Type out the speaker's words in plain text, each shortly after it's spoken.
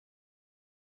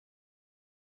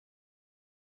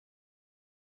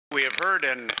We have heard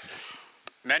in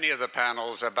many of the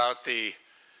panels about the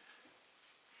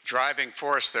driving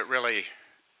force that really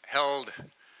held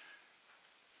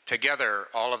together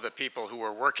all of the people who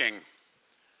were working,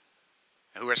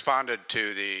 who responded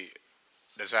to the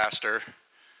disaster,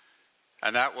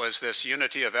 and that was this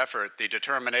unity of effort, the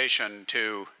determination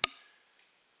to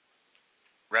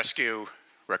rescue,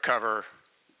 recover,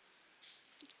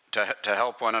 to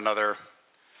help one another.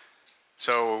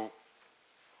 So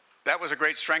that was a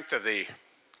great strength of the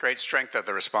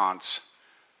response.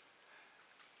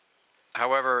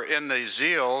 However, in the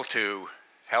zeal to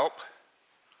help,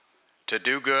 to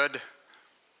do good,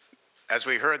 as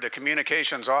we heard, the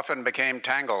communications often became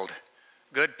tangled.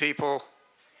 Good people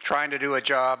trying to do a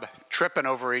job, tripping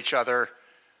over each other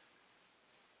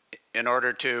in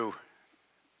order to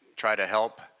try to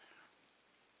help.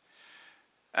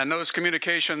 And those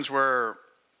communications were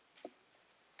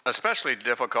especially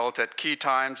difficult at key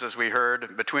times, as we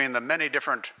heard, between the many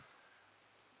different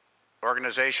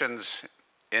organizations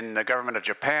in the government of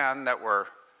Japan that were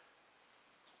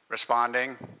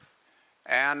responding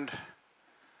and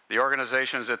the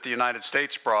organizations that the United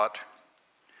States brought,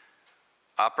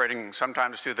 operating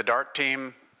sometimes through the DART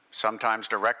team, sometimes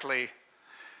directly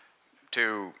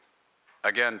to,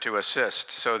 again, to assist.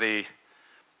 So the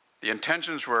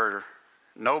intentions were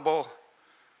noble.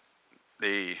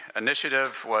 The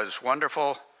initiative was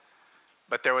wonderful,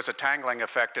 but there was a tangling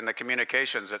effect in the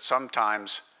communications that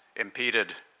sometimes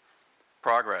impeded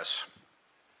progress.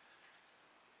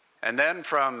 And then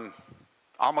from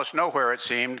almost nowhere, it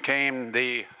seemed, came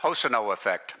the Hosono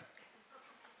effect.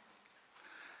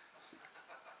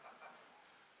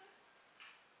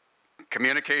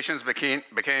 Communications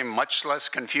became much less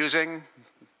confusing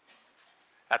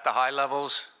at the high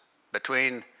levels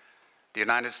between the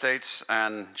United States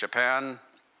and Japan.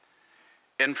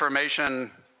 Information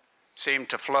seemed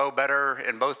to flow better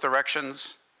in both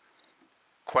directions.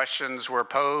 Questions were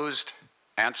posed,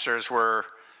 answers were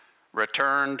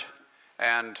returned,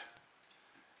 and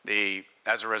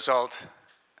as a result,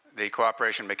 the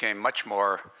cooperation became much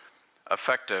more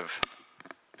effective,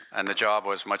 and the job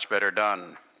was much better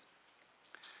done.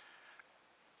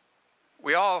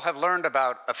 We all have learned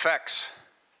about effects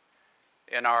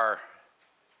in our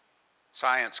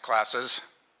science classes.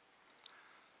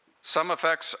 Some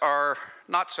effects are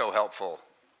not so helpful.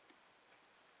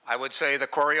 I would say the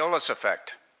Coriolis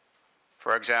effect.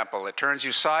 For example, it turns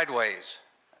you sideways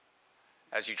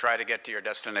as you try to get to your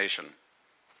destination.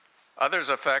 Others'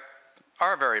 effect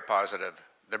are very positive.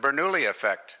 The Bernoulli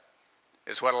effect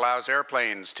is what allows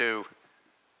airplanes to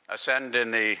ascend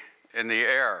in the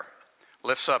air,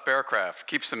 lifts up aircraft,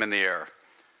 keeps them in the air.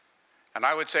 And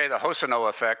I would say the Hosono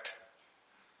effect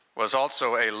was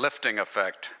also a lifting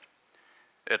effect.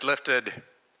 It lifted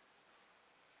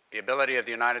the ability of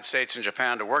the United States and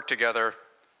Japan to work together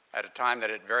at a time that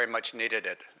it very much needed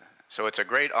it. So it's a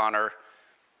great honor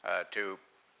to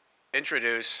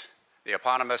introduce the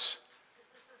eponymous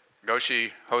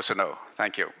Goshi Hosono.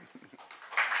 Thank you.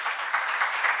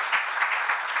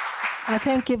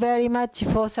 Thank you very much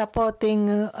for supporting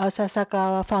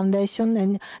Sasakawa Foundation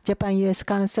and Japan U.S.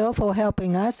 Council for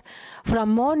helping us. From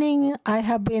morning, I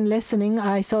have been listening.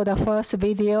 I saw the first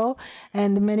video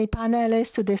and many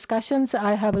panelists discussions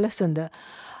I have listened.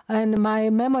 And my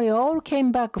memory all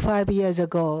came back 5 years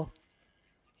ago.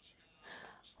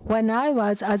 When I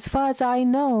was, as far as I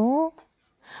know,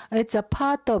 it's a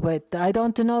part of it. I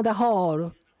don't know the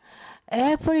whole.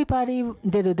 Everybody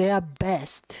did their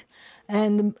best.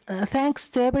 And thanks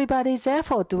to everybody's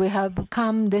effort, we have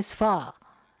come this far.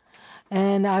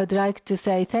 And I would like to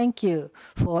say thank you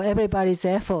for everybody's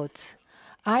efforts.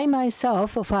 I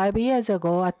myself, 5 years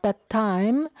ago, at that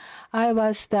time, I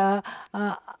was the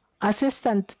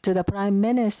assistant to the Prime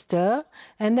Minister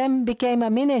and then became a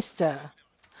minister.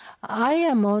 I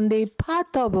am only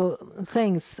part of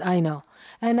things I know.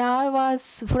 And I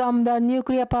was from the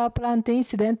nuclear power plant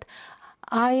incident.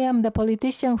 I am the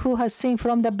politician who has seen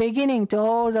from the beginning to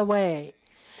all the way.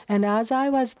 And as I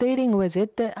was dealing with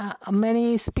it,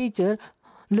 many speeches,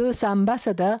 loose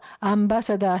ambassador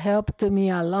helped me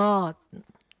a lot,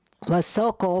 was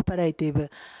so cooperative.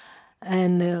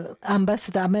 And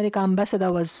American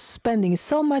ambassador was spending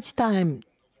so much time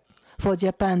for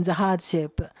Japan's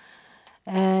hardship.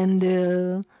 And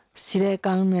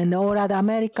Shirekan and all other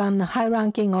American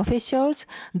high-ranking officials,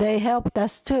 they helped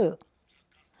us too.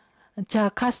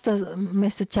 Mr.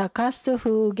 Chakaster,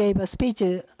 who gave a speech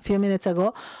a few minutes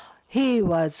ago, he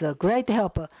was a great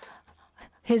helper.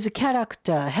 His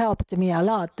character helped me a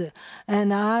lot,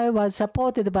 and I was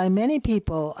supported by many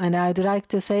people, and I'd like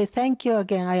to say thank you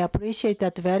again. I appreciate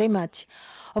that very much.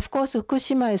 Of course,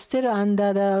 Fukushima is still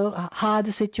under the hard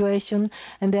situation,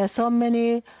 and there are so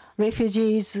many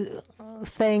refugees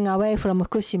staying away from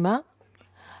Fukushima.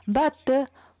 But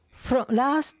from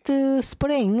last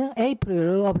spring,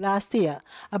 April of last year,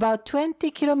 about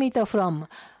 20 kilometers from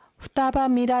Futaba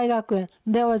Mirai Gakuen,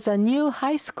 there was a new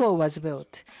high school was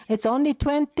built. It's only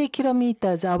 20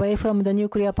 kilometers away from the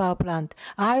nuclear power plant.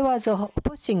 I was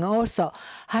pushing also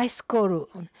high school.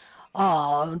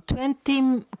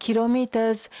 20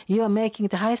 kilometers, you are making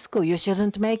the high school. You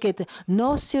shouldn't make it.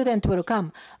 No student will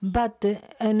come. But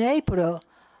in April,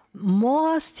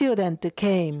 more students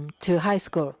came to high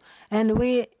school. And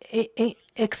we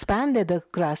expanded the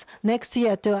class. Next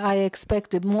year, too, I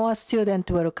expect more students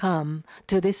will come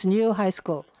to this new high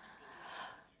school.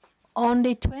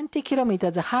 Only 20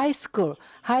 kilometers, high school.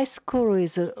 High school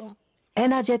is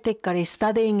energetically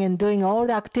studying and doing all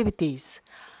the activities.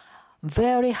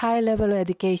 Very high level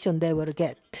education they will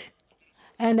get.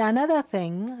 And another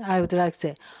thing I would like to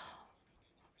say,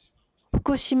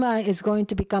 Fukushima is going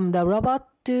to become the robot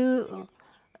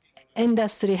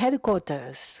industry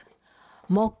headquarters.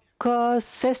 MOCA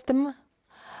system,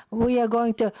 we are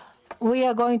going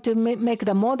to make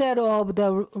the model of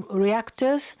the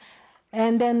reactors,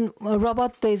 and then a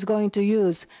robot is going to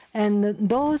use, and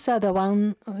those are the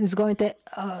one is going to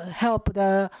help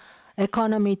the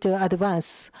economy to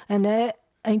advance. And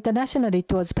internationally,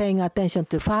 it was paying attention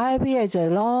to 5 years, a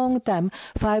long time.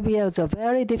 5 years are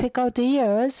very difficult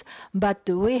years, but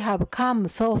we have come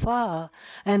so far,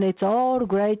 and it's all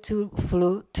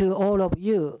grateful to all of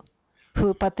you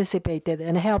who participated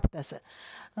and helped us.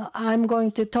 I'm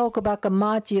going to talk about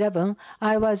March 11.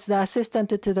 I was the assistant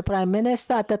to the Prime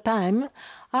Minister at the time.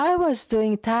 I was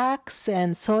doing tax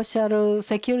and social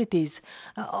securities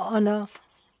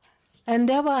and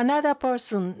there was another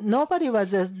person. Nobody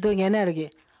was doing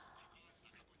energy.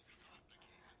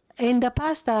 In the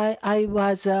past, I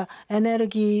was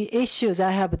energy issues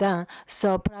I have done.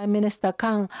 So Prime Minister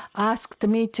Kang asked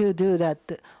me to do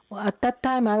that. At that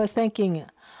time, I was thinking,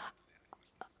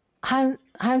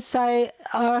 Hansai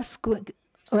earthquake,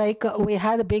 like we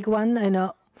had a big one in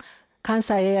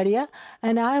Kansai area,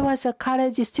 and I was a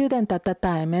college student at the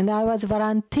time, and I was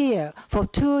volunteer for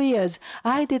 2 years.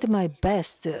 I did my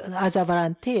best as a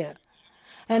volunteer.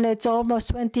 And it's almost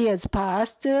 20 years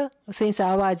passed since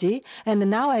Awaji, and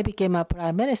now I became a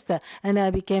prime minister, and I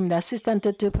became the assistant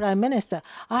to prime minister.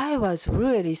 I was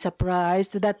really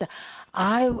surprised that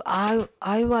I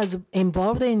was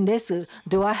involved in this.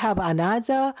 Do I have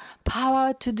another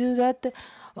power to do that?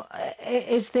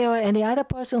 Is there any other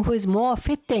person who is more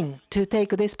fitting to take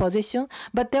this position?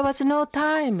 But there was no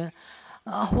time.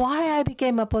 Why I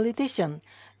became a politician?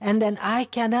 And then I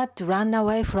cannot run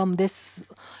away from this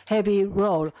heavy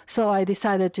role. So I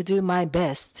decided to do my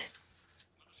best.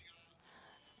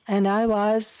 And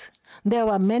there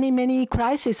were many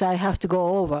crises I have to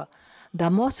go over.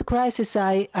 The most crisis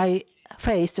I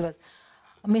faced,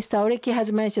 Mr. Oriki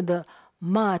has mentioned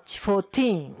March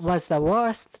 14 was the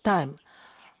worst time.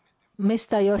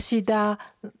 Mr. Yoshida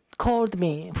called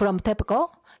me from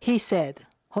TEPCO. He said,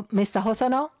 Mr.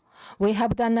 Hosono, we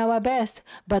have done our best,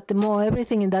 but more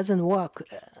everything doesn't work.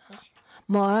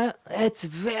 More, it's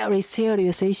very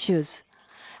serious issues.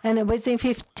 And within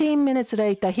 15 minutes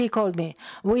later, he called me.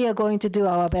 We are going to do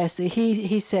our best,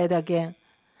 he said again.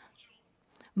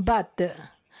 But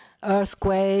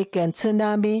earthquake and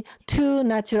tsunami, 2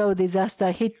 natural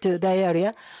disasters hit the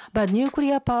area. But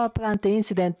nuclear power plant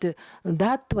incident,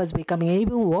 that was becoming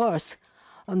even worse.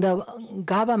 The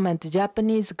government,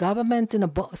 Japanese government,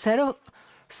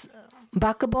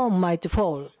 backbone might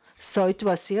fall. So it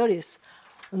was serious.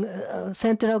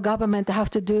 Central government have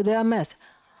to do their best.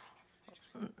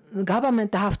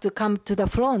 Government have to come to the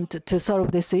front to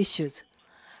solve these issues.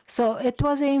 So it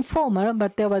was informal,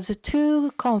 but there was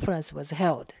 2 conferences was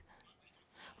held.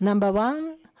 Number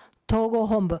 1, Togo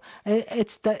Honbu.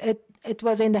 It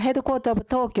was in the headquarters of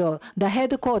Tokyo, the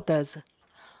headquarters.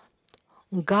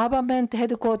 Government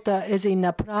headquarters is in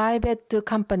a private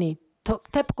company.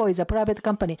 TEPCO is a private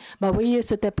company, but we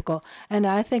used TEPCO. And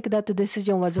I think that the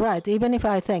decision was right, even if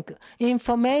I think the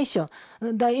information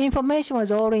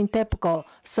was all in TEPCO.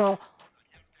 So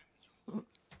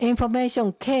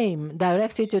information came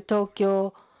directly to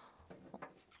Tokyo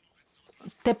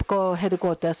TEPCO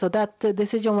headquarters. So that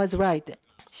decision was right.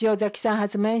 Shiozaki-san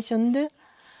has mentioned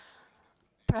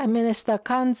Prime Minister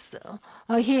Kan's,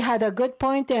 he had a good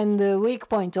point and a weak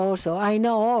point also. I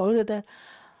know all that.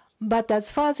 But as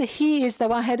far as he is the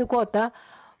one headquarter,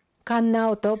 Kan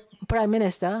Naoto, Prime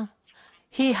Minister,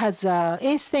 he has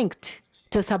instinct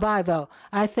to survival.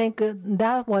 I think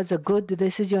that was a good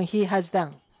decision he has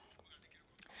done.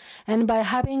 And by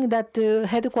having that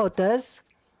headquarters,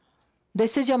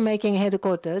 decision-making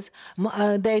headquarters,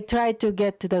 they try to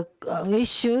get to the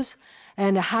issues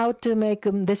and how to make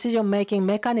decision-making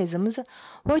mechanisms,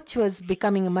 which was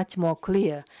becoming much more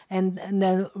clear, and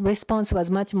the response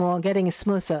was much more getting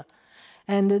smoother.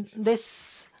 And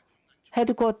this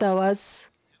headquarters was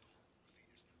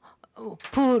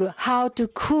how to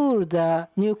cool the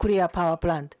nuclear power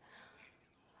plant.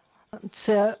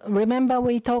 So remember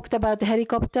we talked about the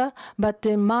helicopter, but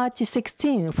in March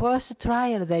 16, first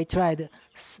trial they tried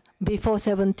before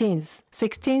 17th.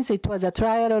 16th it was a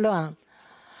trial run.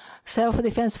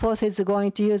 Self-defense forces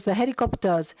going to use the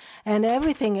helicopters, and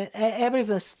everything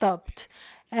stopped.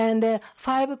 And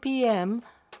 5 p.m.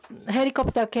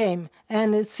 helicopter came,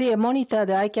 and see a monitor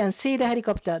that I can see the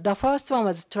helicopter. The first one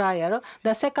was trial.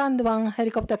 The second one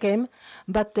helicopter came,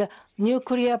 but the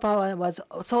nuclear power was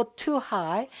so too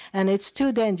high and it's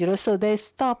too dangerous, so they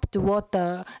stopped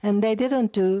water and they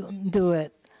didn't do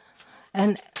it.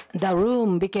 And the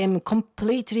room became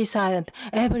completely silent.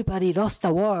 Everybody lost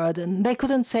a word, and they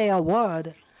couldn't say a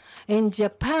word. In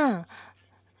Japan,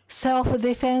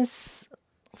 self-defense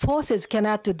forces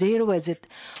cannot deal with it.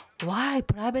 Why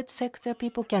private sector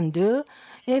people can do?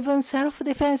 Even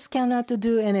self-defense cannot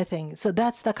do anything. So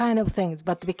that's the kind of things,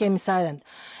 but became silent.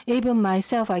 Even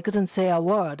myself, I couldn't say a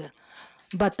word.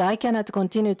 But I cannot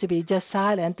continue to be just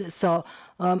silent. So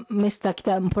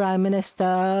Prime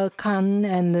Minister Kan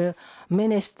and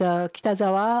Minister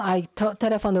Kitazawa, I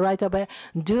telephoned right away,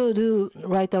 do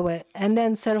right away. And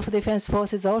then self-defense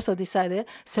forces also decided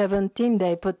 17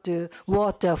 they put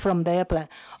water from the airplane.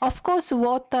 Of course,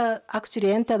 water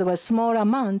actually entered a small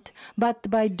amount, but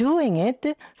by doing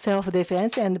it,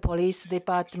 self-defense and police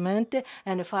department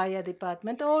and fire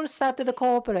department all started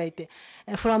cooperating.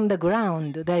 From the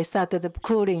ground, they started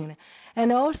cooling.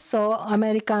 And also,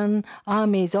 American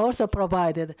armies also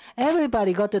provided.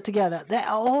 Everybody got together. They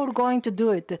are all going to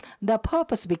do it. The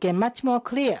purpose became much more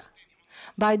clear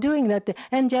by doing that.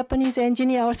 And Japanese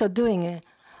engineer also doing it.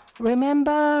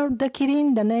 Remember the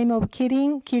Kirin, the name of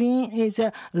Kirin? Kirin is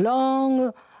a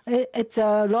long, it's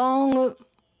a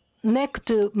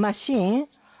long-necked machine.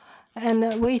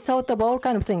 And we thought of all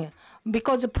kinds of things.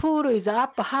 Because the pool is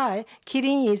up high,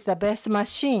 Kirin is the best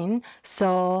machine.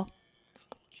 So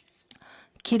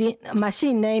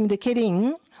machine named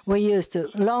Kirin, we used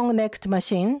long-necked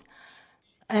machine,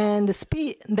 and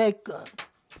speed. They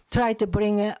try to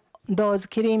bring those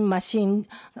Kirin machine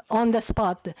on the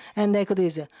spot, and they could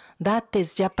use it. That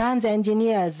is Japan's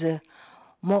engineers.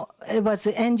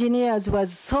 Engineers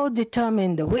was so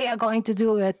determined. We are going to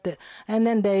do it, and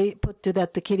then they put to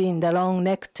that Kirin, the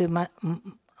long-necked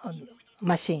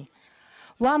machine.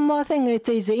 One more thing, it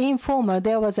is informal.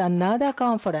 There was another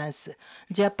conference,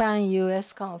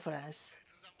 Japan-U.S. conference.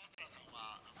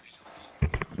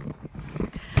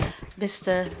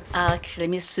 Actually,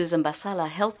 Ms. Susan Basala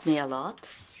helped me a lot,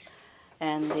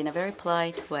 and in a very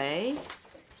polite way,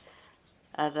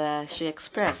 she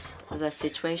expressed the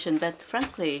situation. But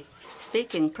frankly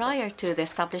speaking, prior to the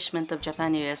establishment of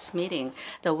Japan-U.S. meeting,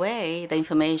 the way the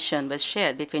information was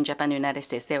shared between Japan and the United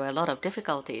States, there were a lot of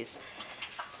difficulties.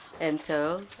 And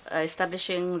so,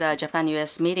 establishing the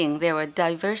Japan-U.S. meeting, there were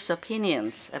diverse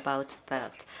opinions about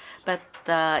that. But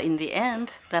in the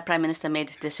end, the Prime Minister made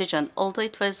a decision, although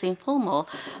it was informal,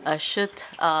 should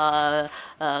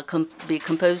be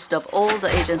composed of all the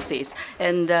agencies.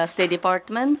 And the State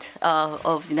Department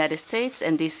of the United States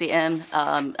and DCM,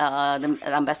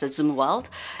 Ambassador Zumwalt,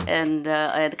 and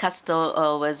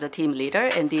Castro was a team leader,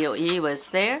 and DOE was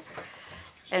there.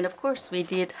 And of course, we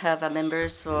did have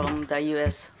members from the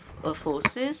U.S.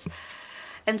 forces.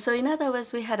 And so in other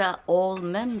words, we had all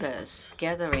members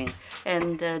gathering.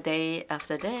 And day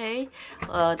after day,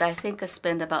 I think I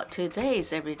spent about 2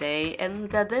 days every day. And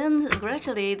then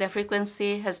gradually the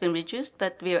frequency has been reduced,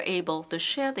 but we are able to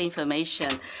share the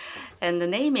information. And the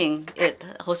naming it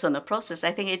Hosono process,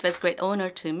 I think it was a great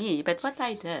honor to me. But what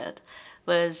I did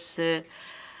was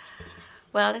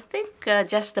well, I think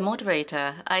just the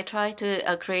moderator. I try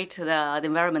to create the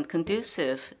environment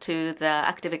conducive to the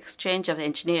active exchange of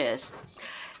engineers.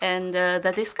 And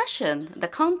the discussion, the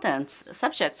contents,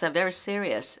 subjects are very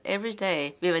serious. Every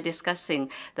day we were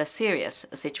discussing the serious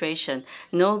situation.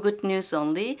 No good news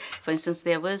only. For instance,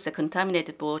 there was a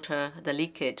contaminated water, the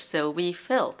leakage. So we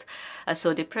felt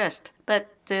so depressed. But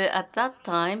at that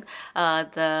time,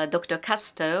 the Dr.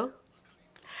 Castro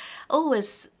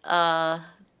always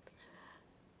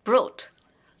brought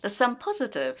some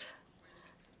positive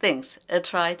things,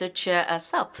 try to cheer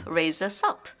us up, raise us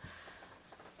up.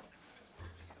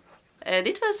 And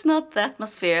it was not the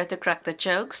atmosphere to crack the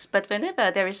jokes, but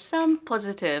whenever there is some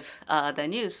positive the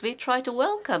news, we try to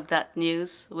welcome that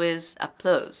news with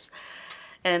applause.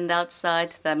 And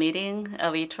outside the meeting,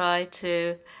 we try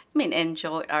to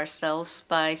enjoy ourselves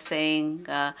by saying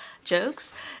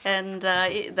jokes. And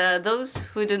those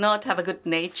who do not have a good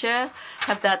nature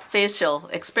have that facial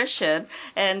expression.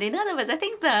 And in other words, I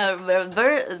think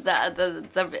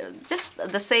just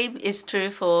the same is true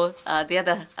for the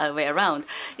other way around.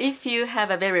 If you have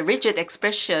a very rigid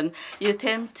expression, you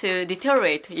tend to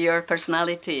deteriorate your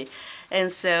personality. And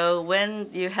so when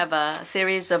you have a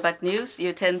series of bad news,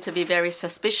 you tend to be very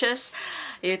suspicious.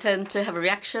 You tend to have a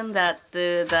reaction that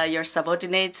your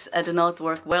subordinates do not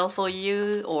work well for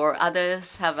you, or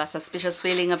others have a suspicious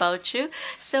feeling about you.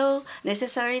 So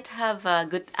necessary to have a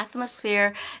good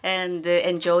atmosphere and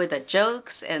enjoy the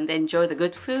jokes and enjoy the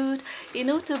good food in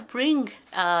order to bring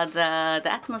the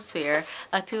atmosphere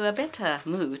to a better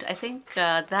mood. I think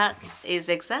that is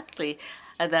exactly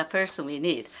the person we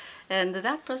need. And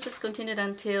that process continued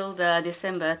until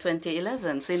December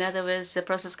 2011. So in other words, the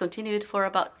process continued for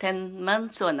about 10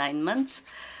 months or 9 months.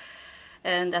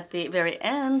 And at the very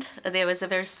end, there was a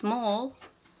very small,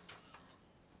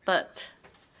 but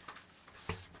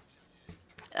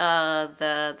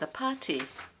the party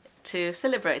to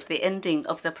celebrate the ending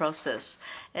of the process.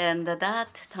 And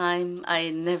that time, I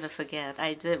never forget.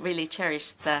 I really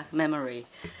cherish the memory.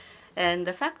 And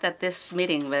the fact that this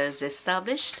meeting was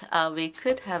established, we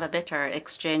could have a better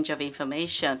exchange of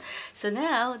information. So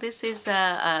now this is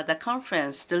the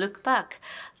conference to look back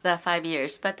the 5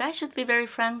 years. But I should be very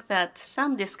frank that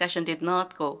some discussion did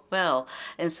not go well.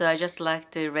 And so I just like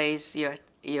to raise your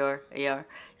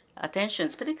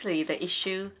attentions. Particularly the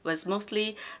issue was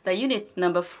mostly the unit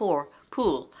number 4,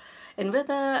 pool. And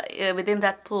whether within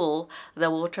that pool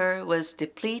the water was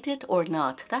depleted or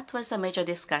not, that was a major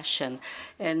discussion.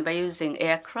 And by using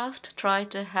aircraft, try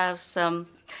to have some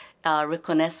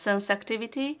reconnaissance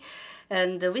activity,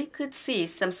 and we could see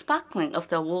some sparkling of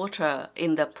the water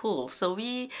in the pool. So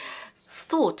we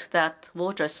thought that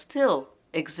water still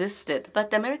existed,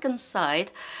 but the American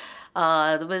side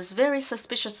was very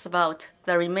suspicious about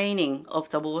the remaining of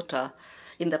the water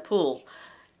in the pool.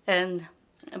 And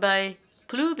by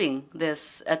proving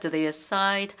this to the US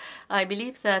side, I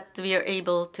believe that we are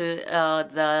able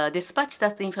to dispatch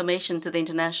that information to the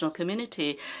international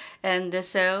community. And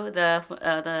so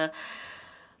the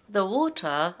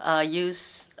water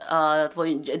used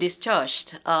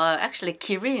discharged, actually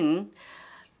Kirin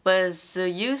was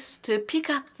used to pick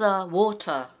up the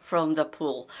water from the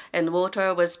pool, and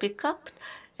water was picked up,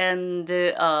 and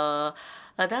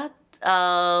that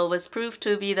was proved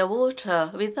to be the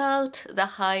water without the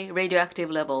high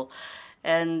radioactive level.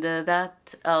 And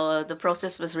the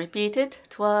process was repeated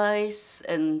twice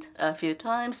and a few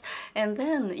times. And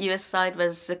then U.S. side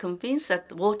was convinced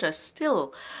that water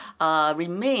still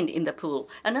remained in the pool.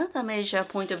 Another major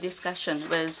point of discussion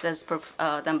was, as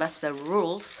the ambassador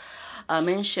rules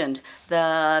mentioned,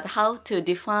 how to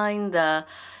define the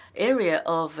area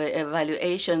of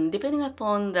evaluation. Depending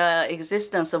upon the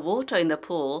existence of water in the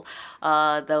pool,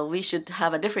 we should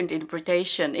have a different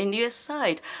interpretation. In U.S.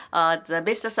 side,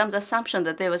 based on the assumption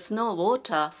that there was no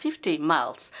water, 50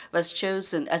 miles was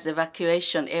chosen as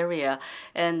evacuation area.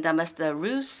 And Ambassador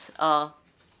Roos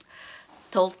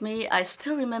told me, I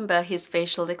still remember his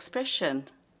facial expression.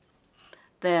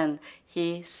 Then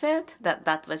he said that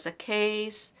that was the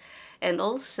case, and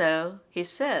also he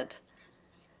said,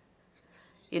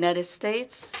 United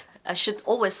States should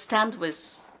always stand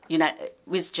with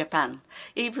Japan.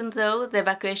 Even though the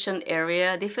evacuation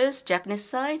area differs, Japanese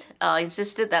side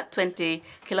insisted that 20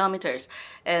 kilometers,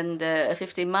 and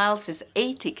 50 miles is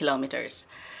 80 kilometers.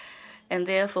 And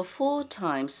therefore, 4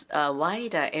 times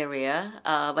wider area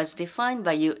was defined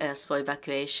by U.S. for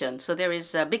evacuation. So there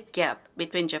is a big gap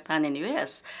between Japan and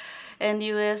U.S. And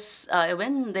U.S.,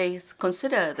 when they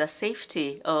consider the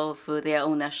safety of their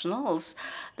own nationals,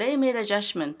 they made a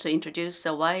judgment to introduce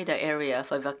a wider area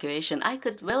for evacuation. I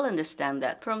could well understand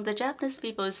that. From the Japanese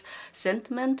people's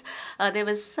sentiment, there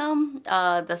was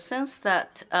the sense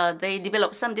that they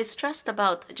developed some distrust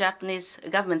about Japanese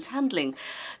government's handling.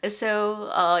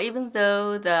 So even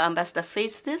though the ambassador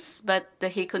faced this, but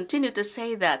he continued to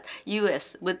say that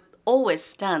U.S. would always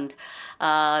stand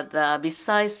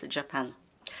besides Japan.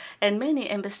 And many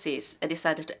embassies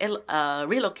decided to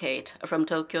relocate from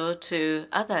Tokyo to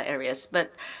other areas.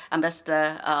 But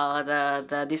Ambassador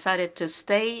decided to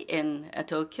stay in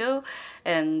Tokyo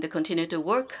and continue to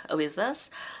work with us.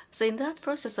 So in that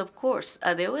process, of course,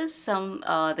 there was some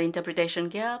the interpretation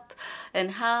gap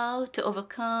and how to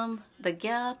overcome the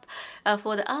gap.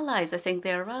 For the allies, I think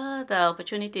there are the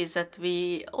opportunities that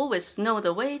we always know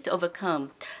the way to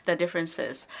overcome the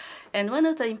differences. And one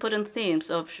of the important themes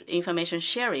of information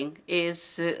sharing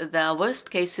is the worst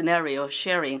case scenario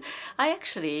sharing. I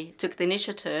actually took the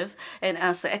initiative and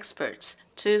asked the experts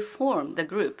to form the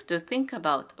group to think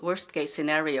about worst case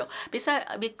scenario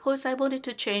because I wanted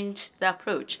to change the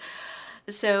approach.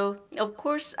 So of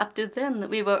course, up to then,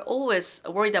 we were always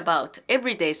worried about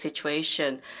everyday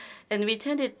situation. And we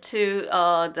tended to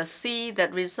see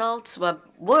that results were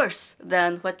worse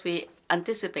than what we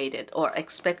anticipated or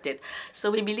expected.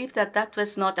 So we believe that that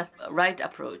was not a right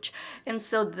approach. And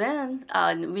so then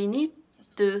we need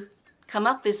to come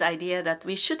up with the idea that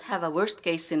we should have a worst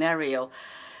case scenario.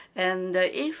 And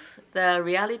if the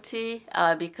reality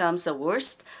becomes the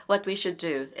worst, what we should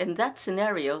do. And that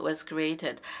scenario was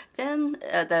created. Then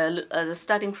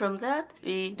starting from that,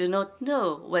 we do not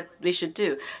know what we should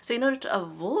do. So in order to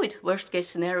avoid worst case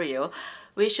scenario,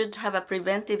 we should have a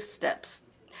preventive steps.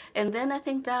 And then I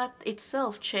think that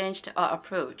itself changed our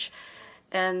approach.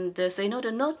 And so in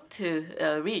order not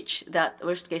to reach that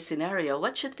worst case scenario,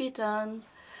 what should be done?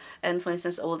 And for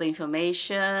instance, all the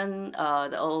information,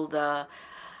 the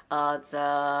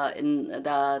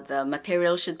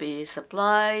material should be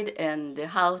supplied, and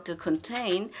how to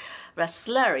contain the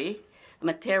slurry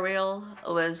material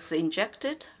was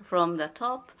injected from the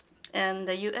top. And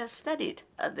the U.S. studied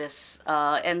this,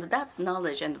 and that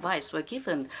knowledge and advice were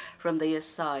given from the U.S.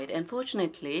 side.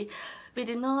 Unfortunately, we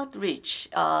did not reach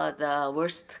the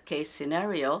worst case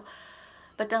scenario.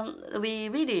 But we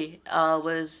really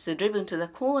was driven to the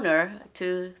corner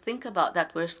to think about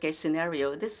that worst case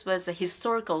scenario. This was a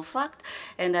historical fact,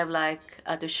 and I would like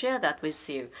to share that with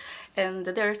you. And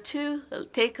there are two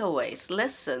takeaways,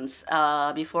 lessons,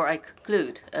 before I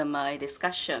conclude my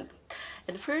discussion.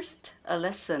 And the first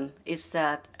lesson is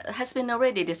that has been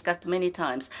already discussed many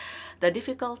times, the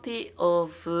difficulty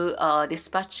of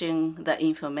dispatching the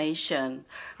information.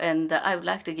 And I would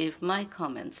like to give my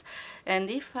comments. And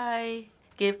if I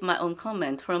give my own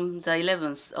comment from the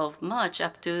 11th of March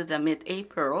up to the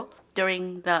mid-April,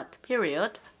 during that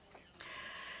period,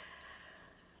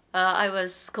 I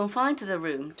was confined to the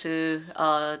room to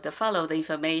follow the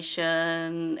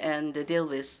information and deal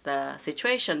with the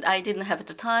situation. I didn't have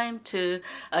the time to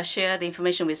share the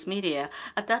information with media.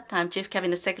 At that time, Chief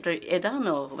Cabinet Secretary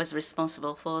Edano was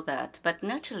responsible for that. But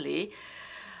naturally,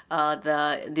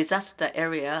 the disaster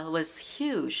area was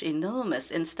huge,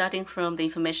 enormous, and starting from the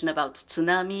information about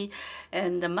tsunami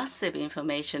and the massive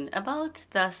information about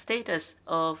the status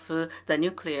of the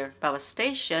nuclear power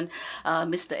station,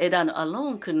 Mr. Edano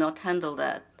alone could not handle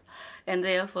that. And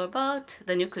therefore, about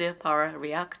the nuclear power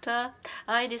reactor,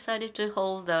 I decided to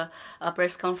hold a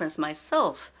press conference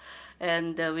myself.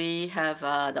 And we have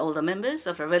all the members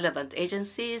of the relevant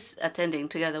agencies attending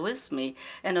together with me.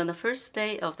 And on the first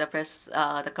day of the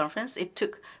the conference, it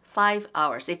took 5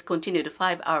 hours. It continued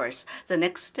 5 hours. The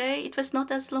next day, it was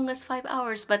not as long as 5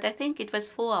 hours, but I think it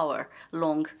was 4-hour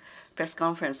long press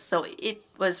conference. So it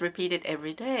was repeated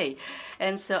every day.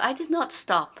 And so I did not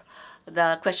stop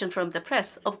the question from the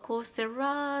press. Of course, there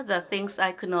are the things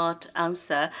I could not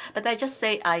answer, but I just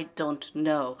say I don't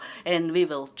know, and we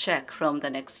will check from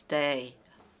the next day.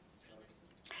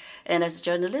 And as a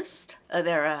journalist,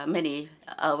 there are many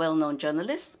well-known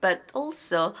journalists, but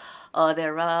also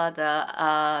there are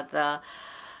the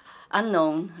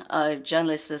unknown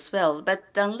journalists as well. But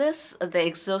unless they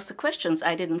exhaust the questions,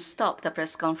 I didn't stop the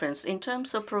press conference. In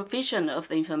terms of provision of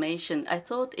the information, I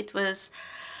thought it was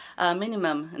a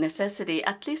minimum necessity.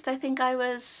 At least I think I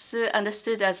was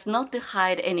understood as not to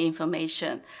hide any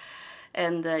information.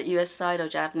 And the U.S. side or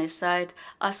Japanese side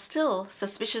are still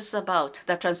suspicious about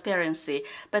the transparency.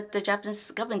 But the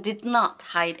Japanese government did not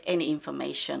hide any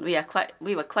information. We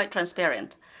were quite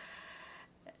transparent.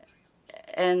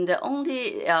 And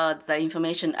only the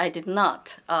information I did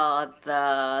not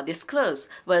disclose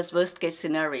was worst-case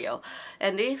scenario.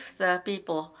 And if the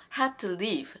people had to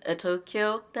leave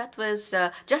Tokyo, that was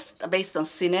just based on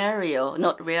scenario,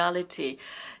 not reality.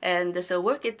 And so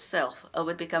work itself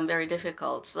would become very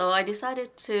difficult. So I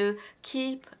decided to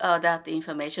keep that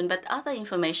information, but other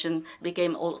information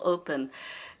became all open.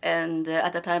 And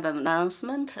at the time of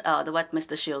announcement, what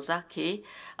Mr. Shiozaki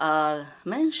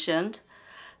mentioned,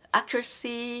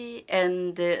 accuracy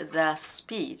and the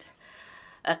speed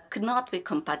could not be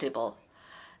compatible.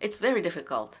 It's very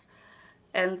difficult.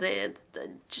 And if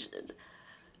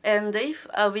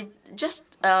we just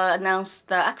announce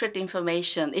the accurate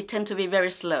information, it tends to be very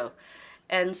slow.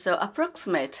 And so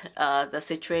approximate the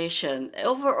situation.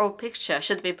 Overall picture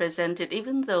should be presented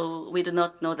even though we do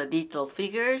not know the detailed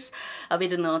figures, we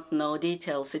do not know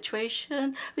detailed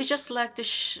situation. We just like to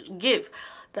give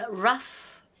the rough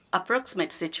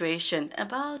approximate situation.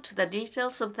 About the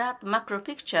details of that macro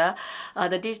picture,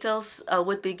 the details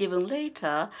would be given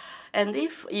later. And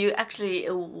if you actually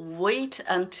wait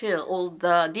until all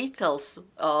the details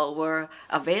were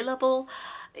available,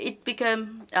 it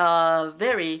became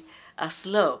very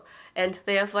slow. And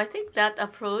therefore, I think that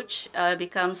approach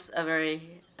becomes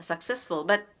very successful.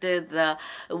 But the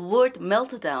word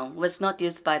meltdown was not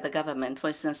used by the government. For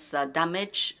instance,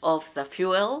 damage of the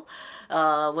fuel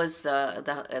was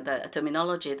the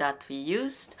terminology that we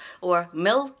used, or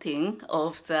melting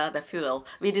of the fuel.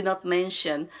 We did not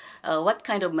mention what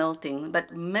kind of melting,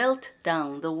 but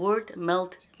meltdown, the word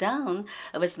meltdown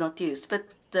was not used. But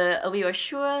we were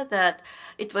sure that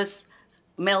it was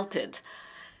melted.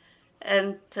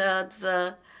 And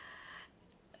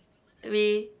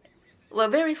we were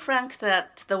very frank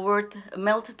that the word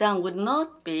meltdown would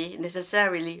not be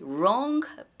necessarily wrong,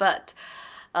 but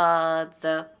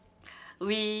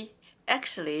we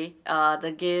actually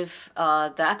give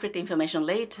the accurate information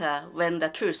later when the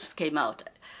truth came out.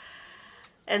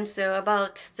 And so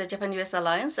about the Japan-US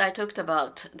alliance, I talked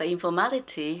about the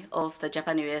informality of the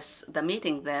Japan-US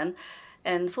meeting then.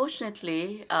 And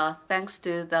fortunately, thanks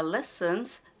to the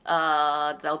lessons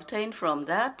obtained from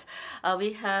that,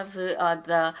 we have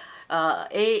the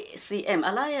ACM,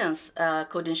 Alliance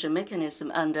Coordination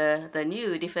Mechanism, under the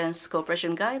new Defense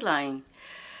Cooperation Guideline.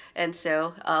 And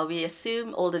so we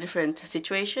assume all the different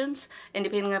situations, and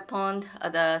depending upon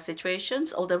the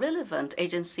situations, all the relevant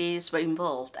agencies were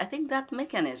involved. I think that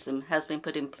mechanism has been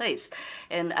put in place,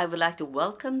 and I would like to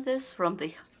welcome this from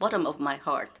the bottom of my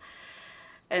heart.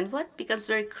 And what becomes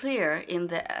very clear in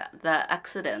the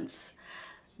accidents,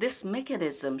 this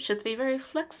mechanism should be very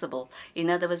flexible. In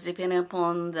other words, depending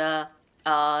upon the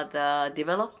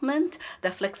development,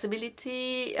 the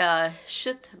flexibility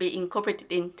should be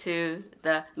incorporated into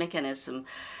the mechanism.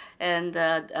 And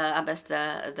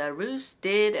Ambassador Roos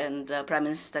did, and Prime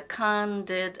Minister Khan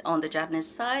did on the Japanese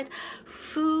side.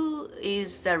 Who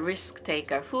is the risk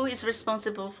taker? Who is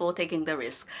responsible for taking the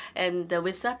risk? And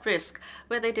with that risk,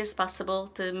 whether it is possible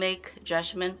to make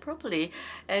judgment properly.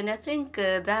 And I think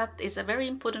that is a very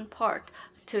important part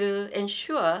to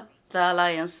ensure the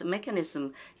alliance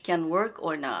mechanism can work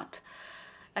or not.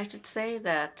 I should say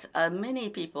that many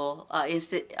people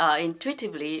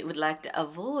intuitively would like to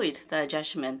avoid the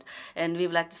judgment, and we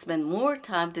would like to spend more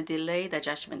time to delay the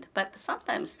judgment. But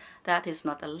sometimes that is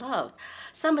not allowed.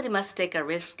 Somebody must take a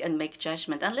risk and make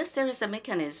judgment, unless there is a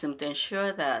mechanism to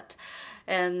ensure that.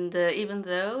 And even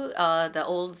though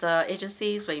all the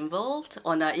agencies were involved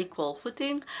on an equal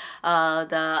footing,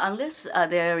 unless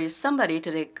there is somebody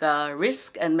to take a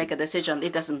risk and make a decision,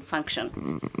 it doesn't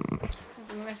function.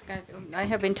 I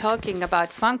have been talking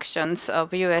about functions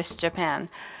of U.S.-Japan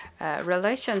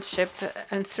relationship,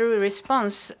 and through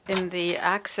response in the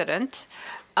accident,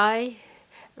 I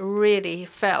really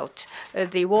felt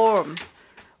the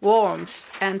warmth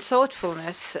and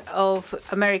thoughtfulness of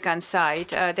American side.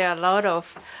 There are a lot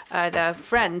of the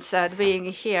friends being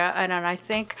here, and I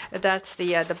think that's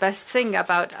the best thing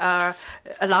about our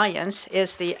alliance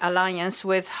is the alliance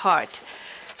with heart.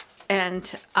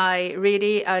 And I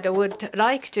really would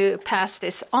like to pass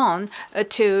this on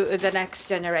to the next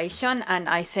generation. And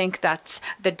I think that's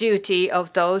the duty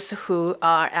of those who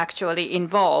are actually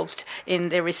involved in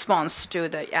the response to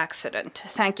the accident.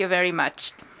 Thank you very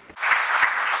much.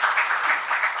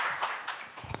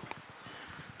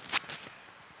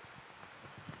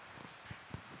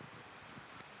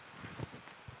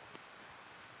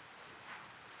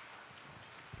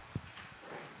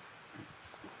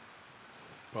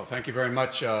 Well, thank you very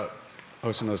much,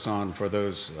 Hosono-san, for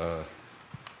those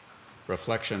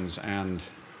reflections and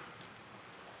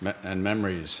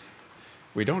memories.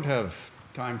 We don't have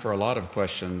time for a lot of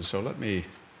questions, so let me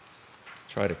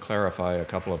try to clarify a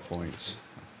couple of points.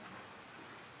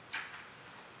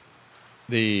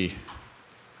 The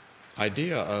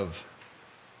idea of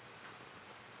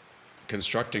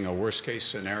constructing a worst-case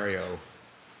scenario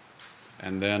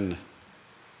and then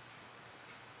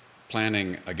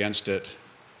planning against it,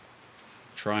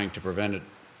 trying to prevent it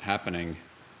happening,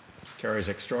 carries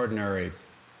extraordinary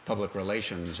public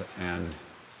relations and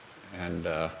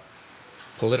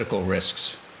political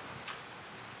risks.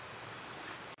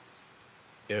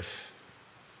 If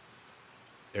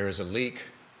there is a leak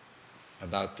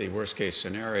about the worst-case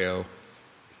scenario,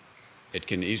 it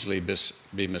can easily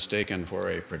be mistaken for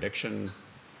a prediction,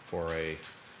 for a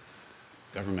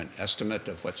government estimate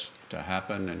of what's to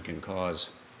happen, and can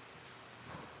cause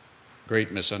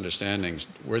great misunderstandings.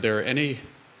 Were there any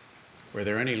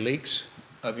leaks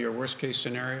of your worst case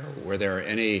scenario? Were there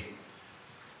any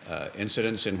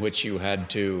incidents in which you had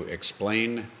to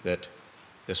explain that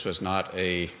this was not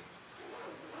a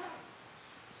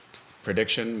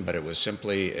prediction, but it was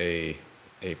simply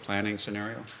a planning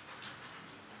scenario?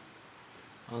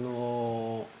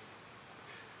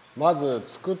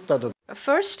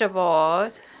 First of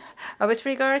all, with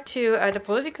regard to the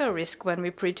political risk, when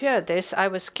we prepared this, I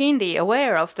was keenly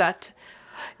aware of that.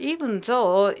 Even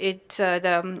though it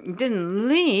didn't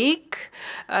leak,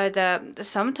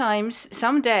 sometimes,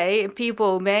 someday,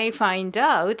 people may find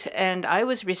out, and I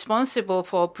was responsible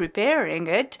for preparing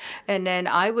it, and then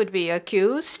I would be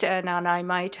accused, and I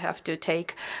might have to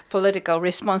take political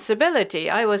responsibility.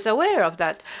 I was aware of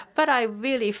that, but I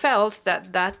really felt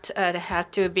that that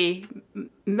had to be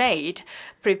made,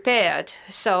 prepared.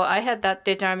 So I had that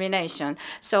determination.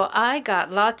 So I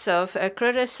got lots of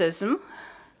criticism.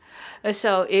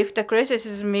 So if the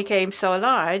criticism became so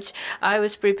large, I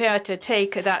was prepared to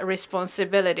take that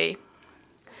responsibility.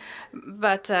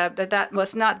 But that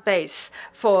was not base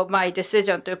for my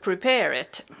decision to prepare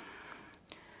it.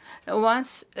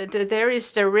 Once there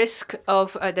is the risk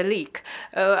of the leak,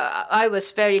 I was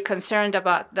very concerned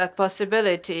about that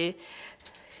possibility.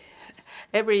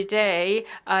 Every day,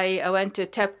 I went to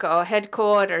TEPCO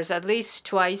headquarters at least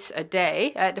twice a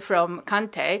day from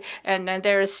Kante, and then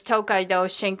there's Tokaido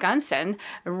Shinkansen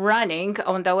running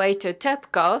on the way to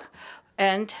TEPCO,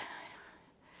 and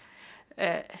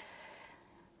the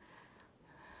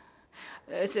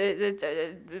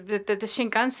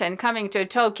Shinkansen coming to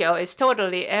Tokyo is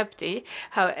totally empty.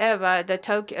 However, the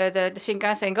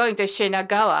Shinkansen going to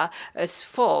Shinagawa is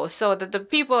full, so that the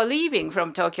people leaving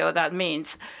from Tokyo, that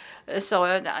means. So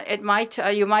it might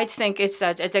you might think it's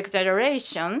an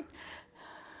exaggeration.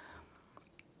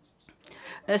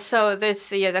 So this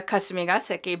the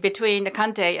Kasumigaseki, between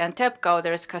Kante and TEPCO,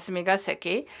 there's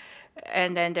Kasumigaseki,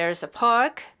 and then there's a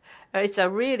park. It's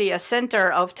really a center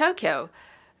of Tokyo,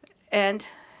 and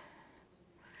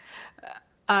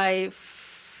I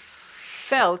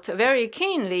felt very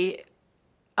keenly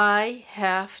I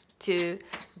have to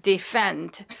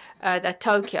defend the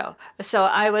Tokyo. So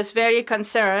I was very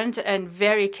concerned and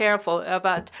very careful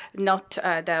about not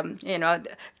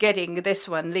getting this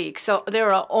one leaked. So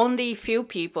there are only few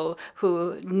people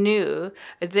who knew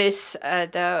this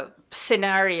the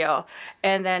scenario,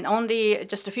 and then only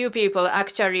just a few people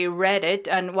actually read it.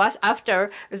 And after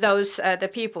those the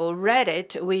people read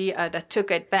it, we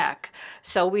took it back.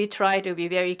 So we try to be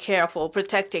very careful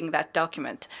protecting that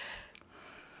document.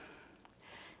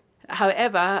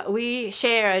 However, we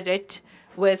shared it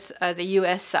with the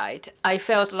U.S. side. I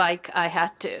felt like I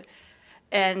had to.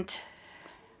 And,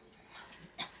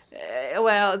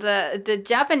 well, the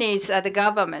Japanese the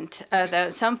government,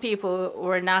 some people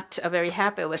were not very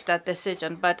happy with that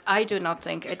decision, but I do not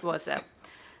think it was a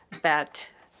bad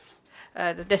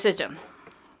decision.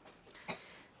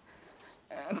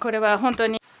 And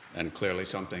clearly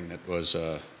something that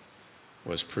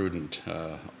was prudent,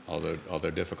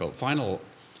 although difficult.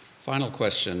 Final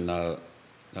question,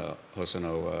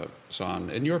 Hosono-san.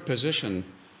 In your position,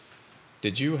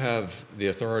 did you have the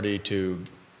authority to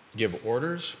give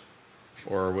orders,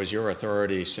 or was your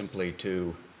authority simply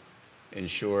to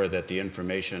ensure that the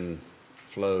information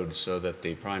flowed so that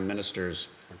the Prime Minister's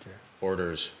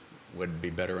orders would be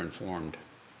better informed?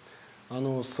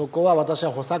 そこは私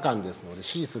は補佐官ですので指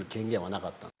示する権限はなか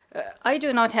った。I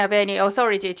do not have any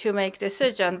authority to make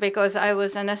decision because I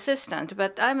was an assistant,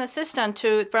 but I'm assistant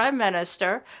to Prime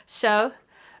Minister, so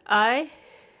I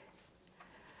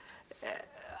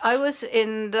was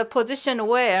in the position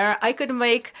where I could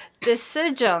make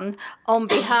decision on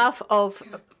behalf of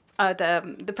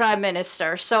the Prime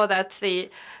Minister, so that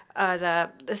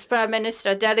this Prime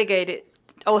Minister delegated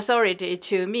authority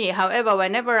to me. However,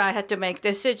 whenever I had to make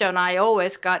decision, I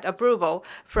always got approval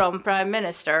from Prime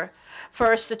Minister.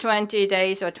 First 20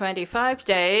 days or 25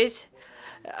 days,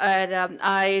 and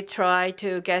I try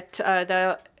to get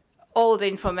all the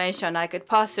information I could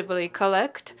possibly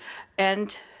collect,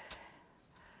 and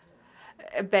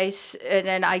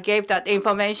then I gave that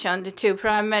information to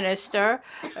Prime Minister,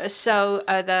 so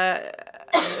the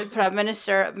Prime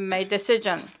Minister made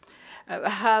decision.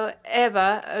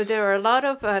 However, there are a lot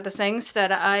of the things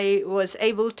that I was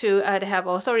able to have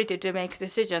authority to make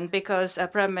decision because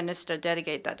Prime Minister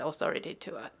delegated that authority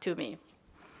to me.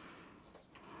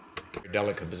 Your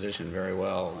delicate position very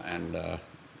well, and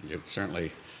you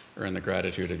certainly earn the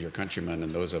gratitude of your countrymen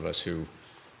and those of us who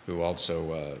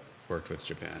also worked with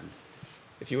Japan.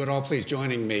 If you would all please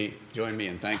join me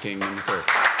in thanking them for